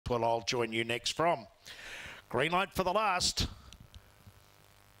equal, I'll join you next from. Green light for the last.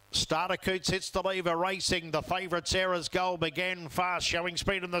 Starter Coots hits the lever, racing. The favourite Sarah's Goal began fast, showing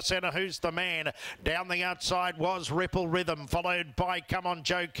speed in the centre. Who's the man? Down the outside was Ripple Rhythm, followed by Come On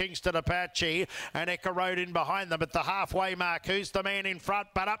Joe, Kingston Apache, and Echo Road in behind them at the halfway mark. Who's the man in front?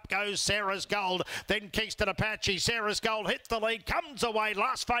 But up goes Sarah's Gold, then Kingston Apache. Sarah's Gold hit the lead, comes away,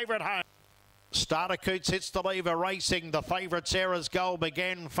 last favourite home. Starter Coots hits the lever, racing. The favourite Sarah's Goal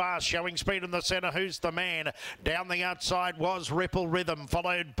began fast, showing speed in the centre. Who's the man? Down the outside was Ripple Rhythm,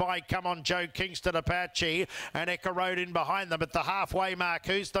 followed by Come On Joe, Kingston Apache, and Echo Road in behind them at the halfway mark.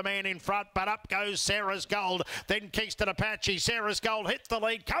 Who's the man in front? But up goes Sarah's Gold, then Kingston Apache. Sarah's Gold hit the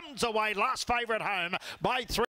lead, comes away, last favourite home by 3.